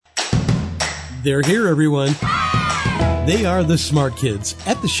They're here, everyone. They are the smart kids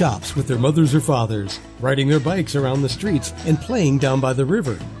at the shops with their mothers or fathers, riding their bikes around the streets and playing down by the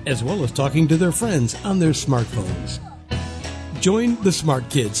river, as well as talking to their friends on their smartphones. Join the smart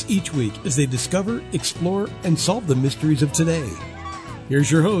kids each week as they discover, explore, and solve the mysteries of today. Here's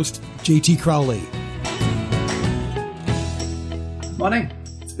your host, JT Crowley. Morning.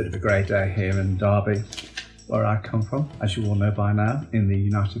 It's a bit of a grey day here in Derby, where I come from, as you all know by now, in the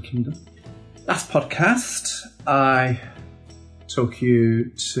United Kingdom. Last podcast, I took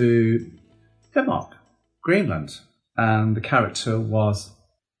you to Denmark, Greenland, and the character was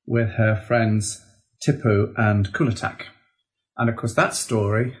with her friends Tipu and Kulatak. And of course that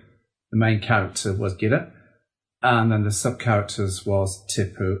story, the main character was Gida, and then the sub-characters was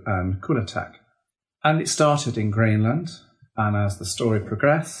Tipu and Kulatak. And it started in Greenland, and as the story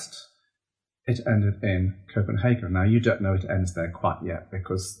progressed, it ended in Copenhagen. Now, you don't know it ends there quite yet,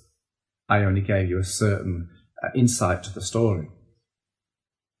 because I only gave you a certain insight to the story.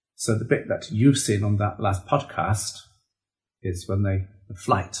 So the bit that you've seen on that last podcast is when the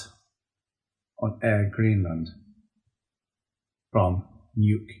flight on Air Greenland from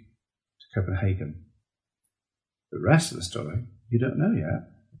Nuuk to Copenhagen. The rest of the story, you don't know yet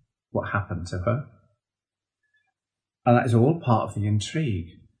what happened to her. And that is all part of the intrigue.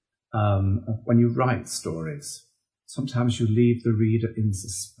 When you write stories, sometimes you leave the reader in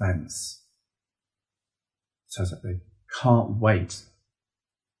suspense, so that they can't wait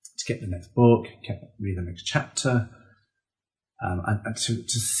to get the next book, read the next chapter, and to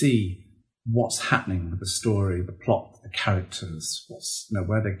see what's happening with the story, the plot, the characters,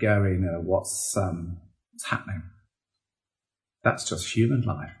 where they're going, what's happening. That's just human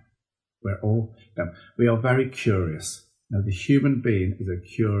life. We are very curious. The human being is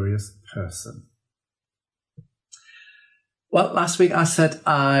a curious person. Well, last week I said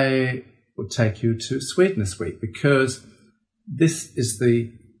I would take you to Sweden this week, because this is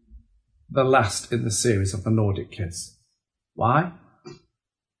the last in the series of the Nordic kids. Why?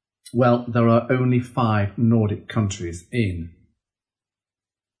 Well, there are only 5 Nordic countries in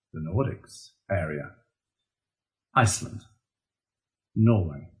the Nordics area. Iceland,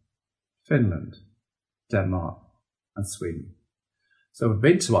 Norway, Finland, Denmark, and Sweden. So we've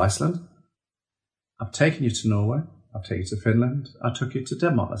been to Iceland, I've taken you to Norway, I've taken you to Finland, I took you to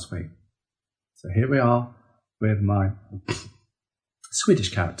Denmark last week. So here we are with my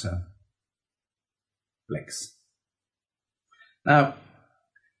Swedish character, Blix. Now,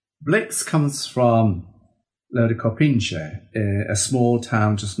 Blix comes from Löddeköpinge, a small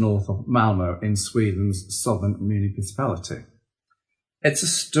town just north of Malmö in Sweden's southern municipality. It's a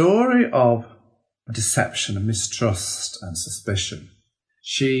story of deception and mistrust and suspicion.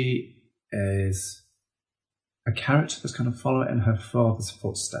 She is a character that's kind of following in her father's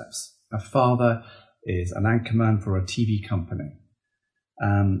footsteps. Her father is an anchorman for a TV company,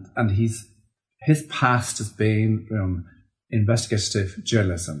 and his past has been investigative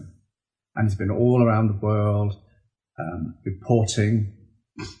journalism, and he's been all around the world reporting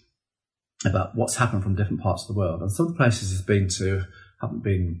about what's happened from different parts of the world. And some of the places he's been to haven't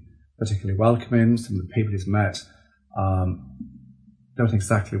been particularly welcoming. Some of the people he's met don't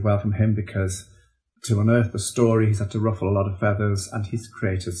exactly welcome him, because to unearth the story he's had to ruffle a lot of feathers, and he's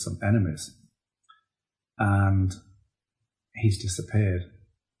created some enemies. And he's disappeared,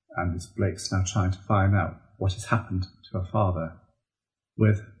 and it's Blix now trying to find out what has happened to her father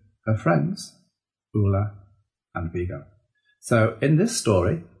with her friends, Ulla and Viggo. So in this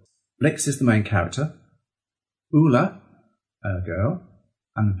story, Blix is the main character, Ulla, a girl,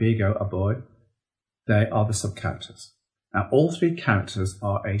 and Viggo, a boy. They are the sub-characters. Now, all 3 characters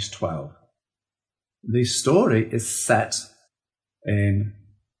are age 12. The story is set in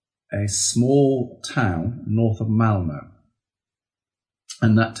a small town north of Malmö,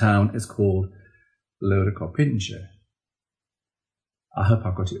 and that town is called Löddeköpinge. I hope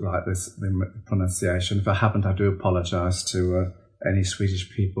I've got it right, the pronunciation. If I haven't, I do apologise to any Swedish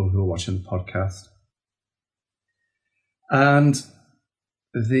people who are watching the podcast. And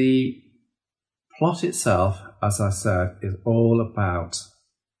the plot itself, as I said, is all about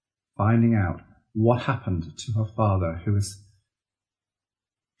finding out what happened to her father, who has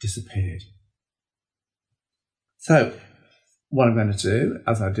disappeared. So, what I'm going to do,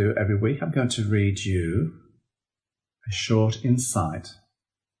 as I do every week, I'm going to read you a short insight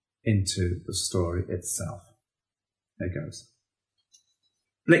into the story itself. There it goes.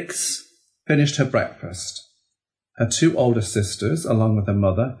 Blix finished her breakfast. Her 2 older sisters, along with her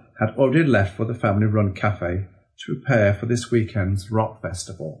mother, had already left for the family-run cafe to prepare for this weekend's rock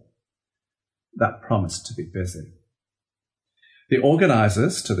festival that promised to be busy. The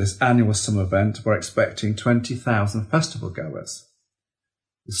organisers to this annual summer event were expecting 20,000 festival goers.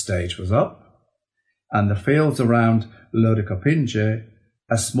 The stage was up, and the fields around Lödökopinge,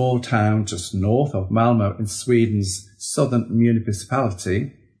 a small town just north of Malmö in Sweden's southern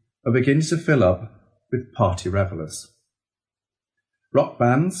municipality, were beginning to fill up with party revellers. Rock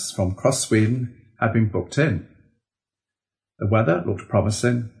bands from across Sweden had been booked in. The weather looked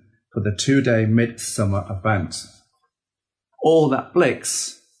promising for the 2-day midsummer event. All that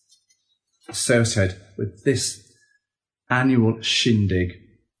Blix associated with this annual shindig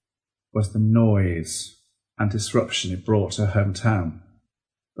was the noise and disruption it brought to her hometown.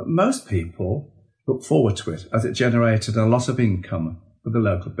 But most people looked forward to it as it generated a lot of income for the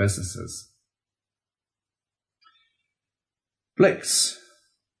local businesses. Blix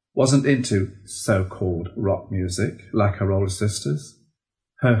wasn't into so-called rock music like her older sisters.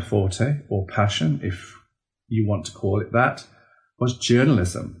 Her forte, or passion, if you want to call it that, was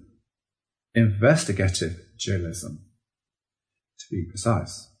journalism, investigative journalism, to be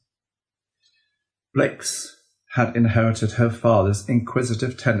precise. Blix had inherited her father's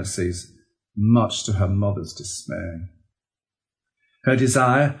inquisitive tendencies, much to her mother's dismay. Her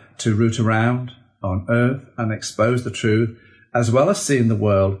desire to root around, unearth and expose the truth, as well as seeing the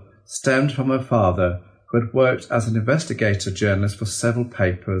world, stemmed from her father, who had worked as an investigator journalist for several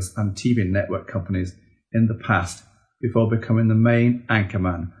papers and TV network companies in the past before becoming the main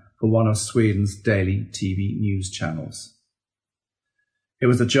anchorman for one of Sweden's daily TV news channels. It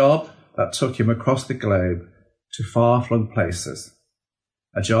was a job that took him across the globe to far-flung places,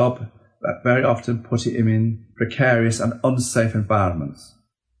 a job that very often put him in precarious and unsafe environments,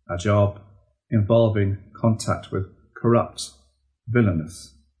 a job involving contact with corrupt,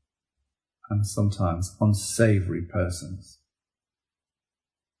 villainous, and sometimes unsavoury persons.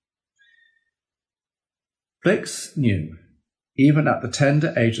 Blix knew, even at the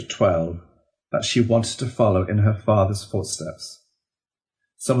tender age of 12, that she wanted to follow in her father's footsteps.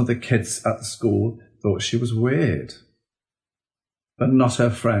 Some of the kids at the school thought she was weird, but not her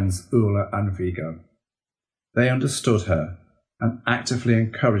friends Ulla and Viggo. They understood her and actively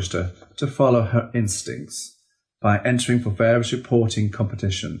encouraged her to follow her instincts by entering for various reporting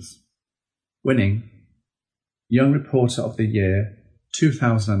competitions, winning Young Reporter of the Year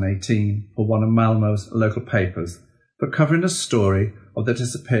 2018 for one of Malmö's local papers for covering a story of the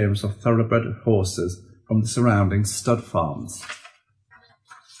disappearance of thoroughbred horses from the surrounding stud farms.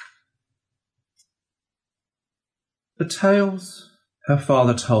 The tales her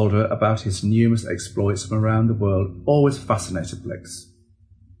father told her about his numerous exploits from around the world always fascinated Blix.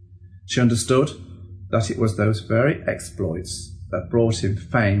 She understood that it was those very exploits that brought him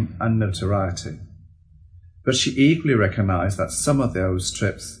fame and notoriety. But she equally recognised that some of those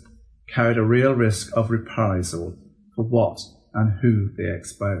trips carried a real risk of reprisal for what and who they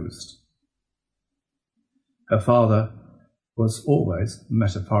exposed. Her father was always,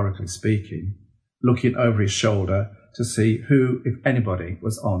 metaphorically speaking, looking over his shoulder to see who, if anybody,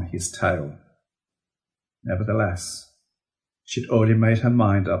 was on his tail. Nevertheless, she'd already made her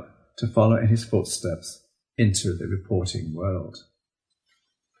mind up to follow in his footsteps into the reporting world.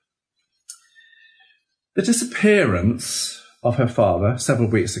 The disappearance of her father several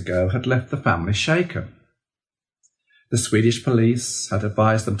weeks ago had left the family shaken. The Swedish police had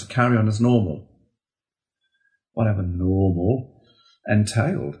advised them to carry on as normal, whatever normal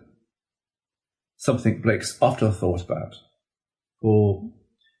entailed. Something Blix often thought about. For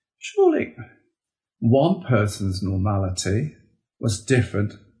surely one person's normality was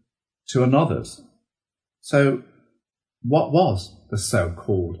different to another's. So what was the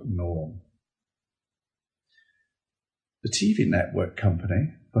so-called norm? The TV network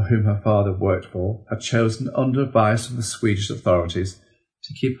company for whom her father worked for had chosen, under advice of the Swedish authorities,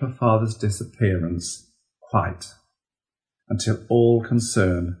 to keep her father's disappearance quiet until all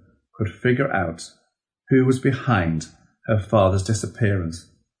concerned could figure out who was behind her father's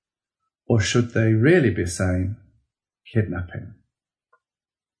disappearance, or should they really be saying kidnapping.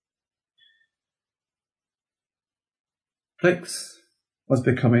 Blix was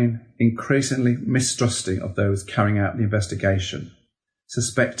becoming increasingly mistrusting of those carrying out the investigation,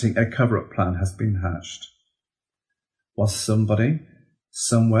 suspecting a cover-up plan has been hatched. Was somebody,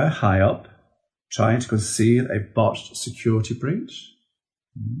 somewhere high up, trying to conceal a botched security breach?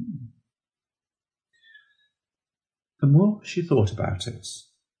 The more she thought about it,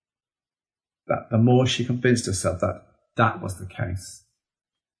 the more she convinced herself that that was the case.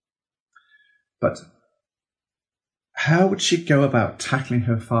 But how would she go about tackling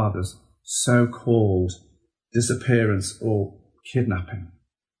her father's so-called disappearance or kidnapping?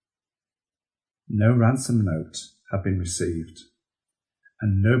 No ransom note had been received,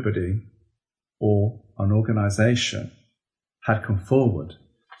 and nobody or an organisation had come forward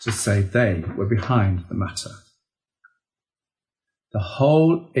to say they were behind the matter. The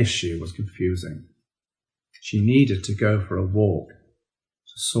whole issue was confusing. She needed to go for a walk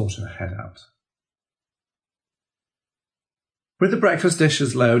to sort her head out. With the breakfast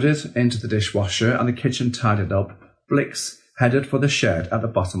dishes loaded into the dishwasher and the kitchen tidied up, Blix headed for the shed at the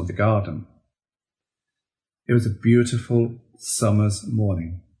bottom of the garden. It was a beautiful summer's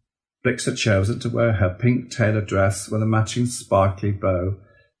morning. Blix had chosen to wear her pink tailored dress with a matching sparkly bow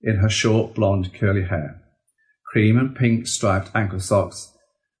in her short blonde curly hair, cream and pink striped ankle socks,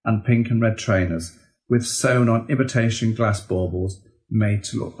 and pink and red trainers with sewn on imitation glass baubles made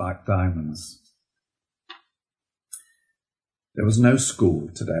to look like diamonds. There was no school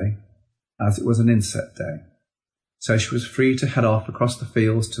today, as it was an inset day, so she was free to head off across the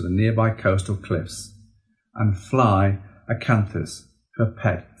fields to the nearby coastal cliffs and fly Acanthus, her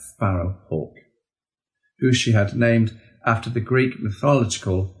pet sparrow hawk, who she had named after the Greek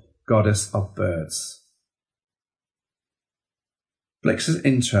mythological goddess of birds. Blix's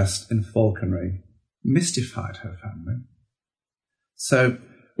interest in falconry mystified her family. So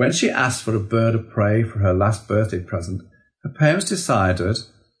when she asked for a bird of prey for her last birthday present, her parents decided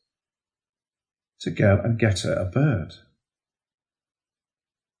to go and get her a bird.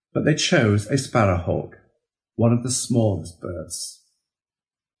 But they chose a sparrowhawk, one of the smallest birds.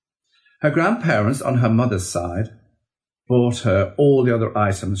 Her grandparents on her mother's side bought her all the other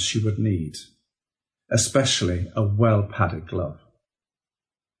items she would need, especially a well-padded glove.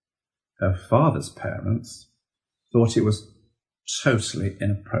 Her father's parents thought it was totally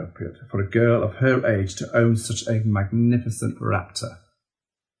inappropriate for a girl of her age to own such a magnificent raptor,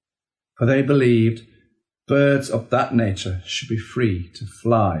 for they believed birds of that nature should be free to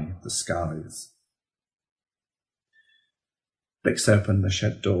fly the skies. Blix opened the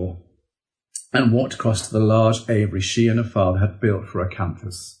shed door and walked across to the large aviary she and her father had built for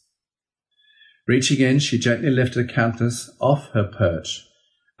Acanthus. Reaching in, she gently lifted Acanthus off her perch,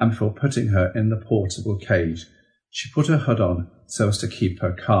 and before putting her in the portable cage, she put her hood on so as to keep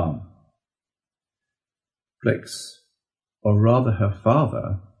her calm. Blix, or rather her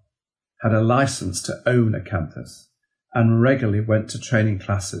father, had a license to own Acanthus and regularly went to training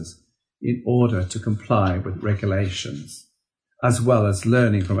classes in order to comply with regulations, as well as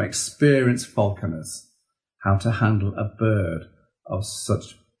learning from experienced falconers how to handle a bird of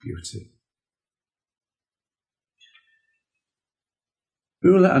such beauty.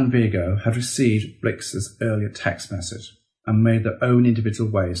 Ula and Vigo had received Blix's earlier text message and made their own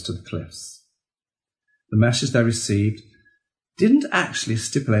individual ways to the cliffs. The message they received didn't actually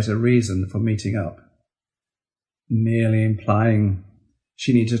stipulate a reason for meeting up, merely implying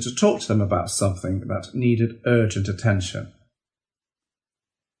she needed to talk to them about something that needed urgent attention.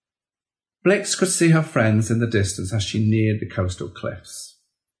 Blix could see her friends in the distance as she neared the coastal cliffs.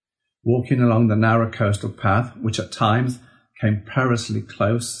 Walking along the narrow coastal path, which at times came perilously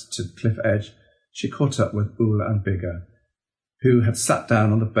close to the cliff edge, she caught up with Ula and Vigo, who had sat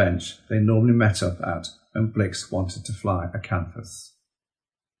down on the bench they normally met up at when Blix wanted to fly Acanthus.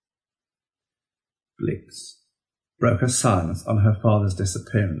 Blix broke her silence on her father's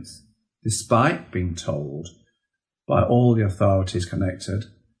disappearance, despite being told by all the authorities connected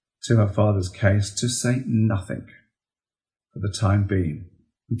to her father's case to say nothing for the time being,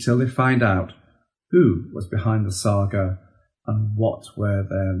 until they find out who was behind the saga and what were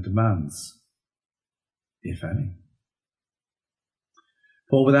their demands, if any.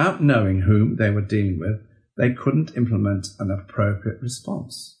 For without knowing whom they were dealing with, they couldn't implement an appropriate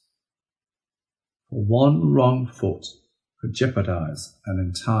response. For one wrong foot could jeopardize an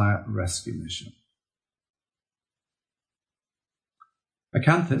entire rescue mission.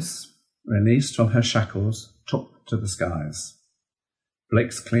 Acanthus, released from her shackles, took to the skies.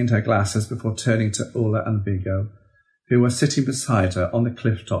 Blix cleaned her glasses before turning to Ula and Vigo, who were sitting beside her on the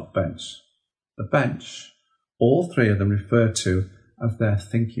cliff-top bench. The bench, all three of them referred to as their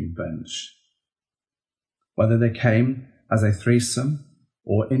thinking bench. Whether they came as a threesome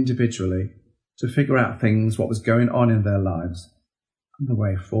or individually to figure out things, what was going on in their lives, and the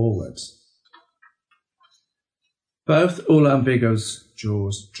way forward. Both Ula and Vigo's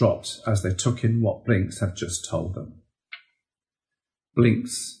jaws dropped as they took in what Blix had just told them.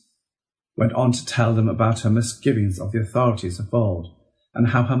 Blix went on to tell them about her misgivings of the authorities involved and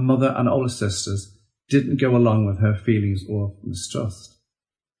how her mother and older sisters didn't go along with her feelings of mistrust,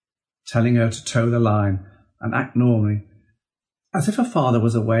 telling her to toe the line and act normally, as if her father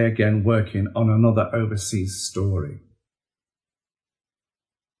was away again working on another overseas story.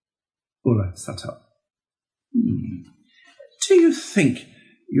 Ula sat up. Do you think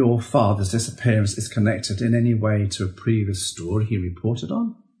your father's disappearance is connected in any way to a previous story he reported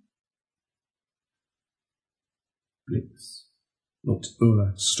on? Blix looked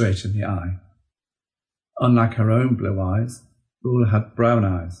Ula straight in the eye. Unlike her own blue eyes, Ula had brown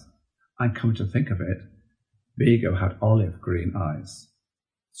eyes, and come to think of it, Vigo had olive green eyes.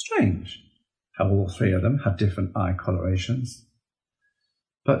 Strange how all three of them had different eye colorations.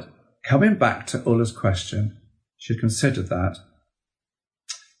 But coming back to Ula's question, she considered that.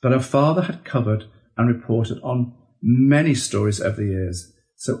 But her father had covered and reported on many stories over the years,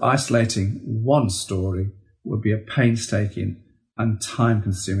 so isolating one story would be a painstaking and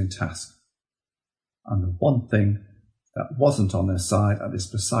time-consuming task. And the one thing that wasn't on their side at this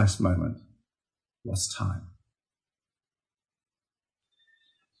precise moment was time.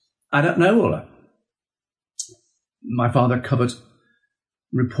 I don't know, Ula. My father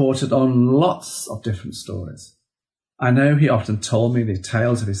reported on lots of different stories. I know he often told me the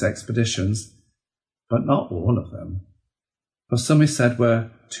tales of his expeditions, but not all of them, for some he said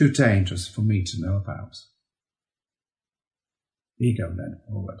were too dangerous for me to know about. Vigo leaned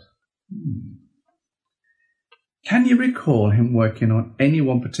forward. Can you recall him working on any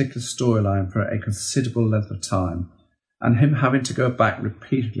one particular storyline for a considerable length of time, and him having to go back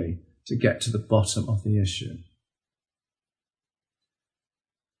repeatedly to get to the bottom of the issue?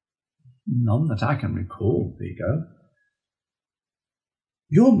 None that I can recall, Vigo.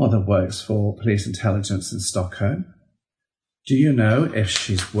 Your mother works for police intelligence in Stockholm. Do you know if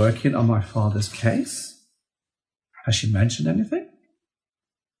she's working on my father's case? Has she mentioned anything?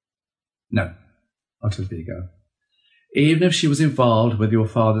 No, uttered Vigo. Even if she was involved with your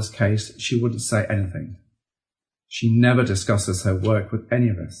father's case, she wouldn't say anything. She never discusses her work with any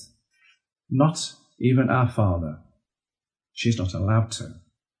of us. Not even our father. She's not allowed to.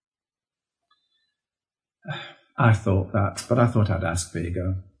 I thought that, but I thought I'd ask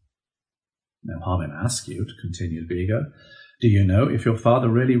Vigo. No harm in asking you, continued Vigo. Do you know if your father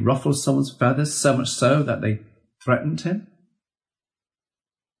really ruffled someone's feathers so much so that they threatened him?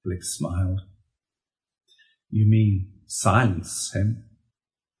 Blix smiled. You mean silence him?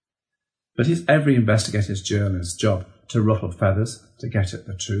 But it's every investigator's journalist's job to ruffle feathers to get at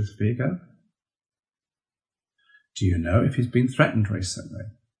the truth, Vigo. Do you know if he's been threatened recently?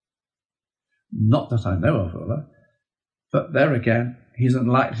 Not that I know of, Ula. But there again, he's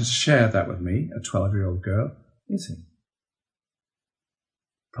unlikely to share that with me, a 12-year-old girl, is he?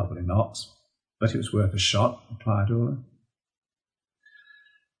 Probably not, but it was worth a shot, replied Ula.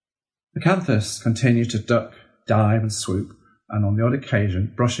 The Canthus continued to duck, dive and swoop, and on the odd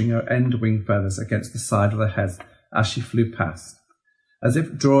occasion brushing her end wing feathers against the side of her head as she flew past, as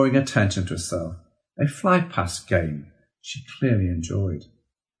if drawing attention to herself, a fly-past game she clearly enjoyed.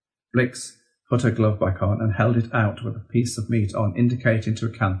 Blix put her glove back on and held it out with a piece of meat on, indicating to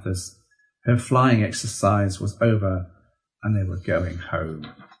Acanthus her flying exercise was over and they were going home.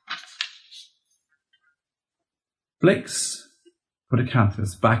 Blix put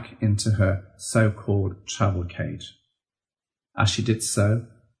Acanthus back into her so-called travel cage. As she did so,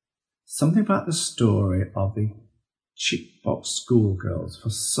 something about the story of the chick-box schoolgirls, for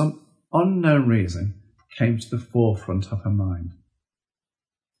some unknown reason, came to the forefront of her mind.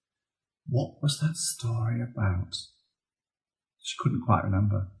 What was that story about? She couldn't quite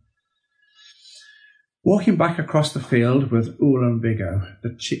remember. Walking back across the field with Ula and Vigo,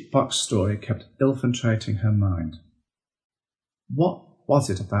 the chick-box story kept infiltrating her mind. What was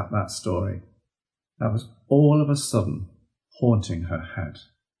it about that story that was all of a sudden haunting her head?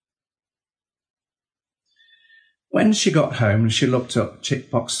 When she got home, she looked up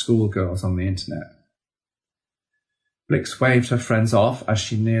chick-box schoolgirls on the internet. Blix waved her friends off as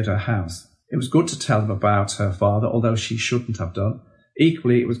she neared her house. It was good to tell them about her father, although she shouldn't have done.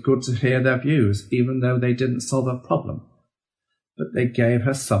 Equally, it was good to hear their views, even though they didn't solve her problem. But they gave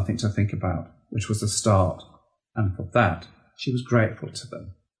her something to think about, which was a start, and for that she was grateful to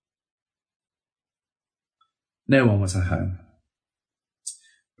them. No one was at home.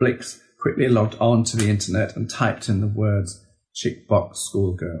 Blix quickly logged on to the internet and typed in the words chick-box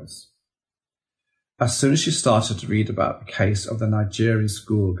schoolgirls. As soon as she started to read about the case of the Nigerian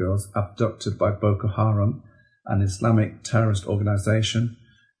schoolgirls abducted by Boko Haram, an Islamic terrorist organisation,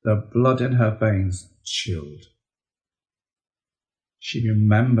 the blood in her veins chilled. She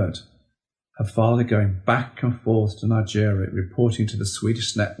remembered her father going back and forth to Nigeria, reporting to the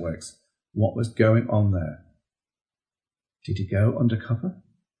Swedish networks what was going on there. Did he go undercover?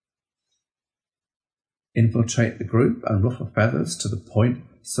 Infiltrate the group and ruffle feathers to the point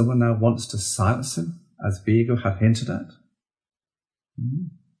someone now wants to silence him, as Vigo had hinted at?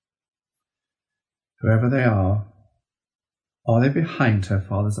 Whoever they are, Are they behind her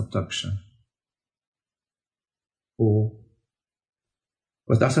father's abduction? Or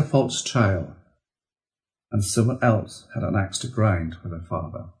was that a false trail and someone else had an axe to grind with her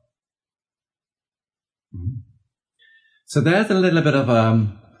father? So there's a little bit of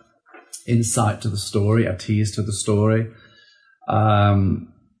insight to the story, a tease to the story. And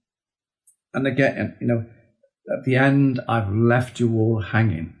again, at the end, I've left you all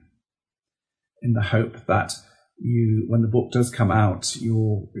hanging in the hope that when the book does come out,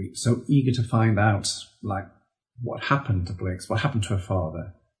 you'll be so eager to find out, like, what happened to Blix, what happened to her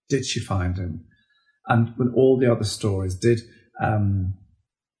father, did she find him? And with all the other stories, did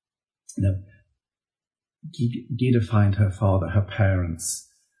Gita find her father, her parents?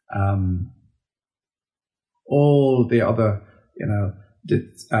 All the other, did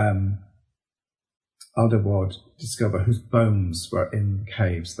Aldeward discover whose bones were in the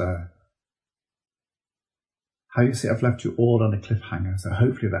caves there? How you see, I've left you all on a cliffhanger. So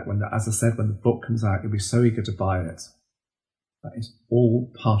hopefully that as I said, when the book comes out, you'll be so eager to buy it. That is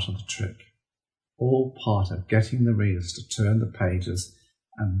all part of the trick. All part of getting the readers to turn the pages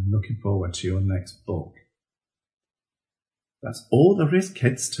and looking forward to your next book. That's all there is,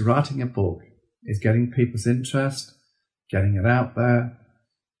 kids, to writing a book, is getting people's interest, getting it out there,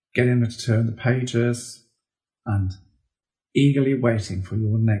 getting them to turn the pages, and eagerly waiting for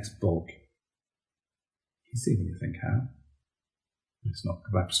your next book. You see when you think how. It's not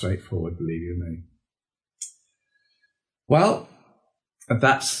that straightforward, believe you me. Well,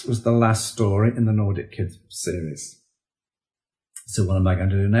 that was the last story in the Nordic Kids series. So what am I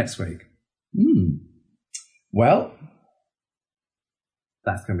going to do next week? Well,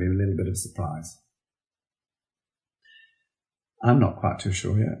 that's going to be a little bit of a surprise. I'm not quite too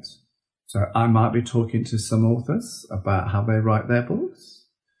sure yet. So I might be talking to some authors about how they write their books.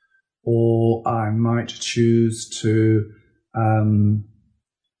 Or I might choose to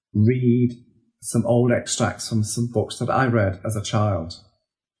read some old extracts from some books that I read as a child.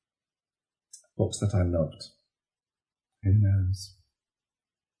 Books that I loved. Who knows?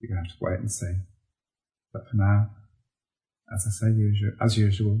 You're going to have to wait and see. But for now, as I say, as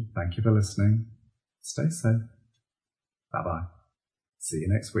usual, thank you for listening. Stay safe. Bye-bye. See you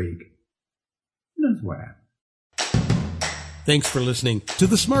next week. Who knows where? Thanks for listening to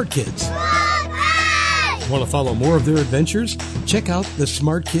The Smart Kids. Want to follow more of their adventures? Check out The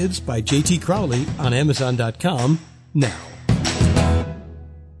Smart Kids by J.T. Crowley on Amazon.com now.